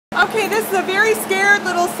Okay, this is a very scared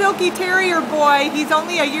little silky terrier boy. He's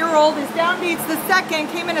only a year old. His downbeat's the second.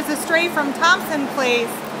 Came in as a stray from Thompson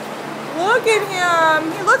Place. Look at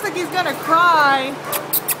him. He looks like he's gonna cry.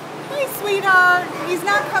 Hey, sweetheart. He's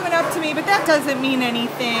not coming up to me, but that doesn't mean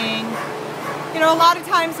anything. You know, a lot of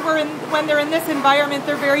times when they're in this environment,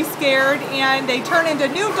 they're very scared and they turn into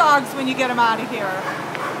new dogs when you get them out of here.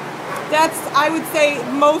 That's, I would say,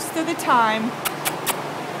 most of the time.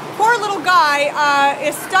 Poor little guy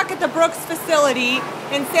is stuck at the Brooks facility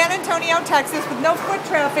in San Antonio, Texas with no foot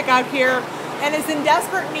traffic out here and is in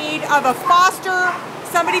desperate need of a foster,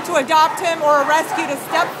 somebody to adopt him, or a rescue to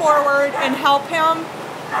step forward and help him.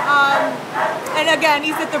 And again,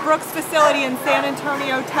 he's at the Brooks facility in San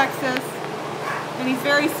Antonio, Texas, and he's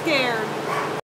very scared.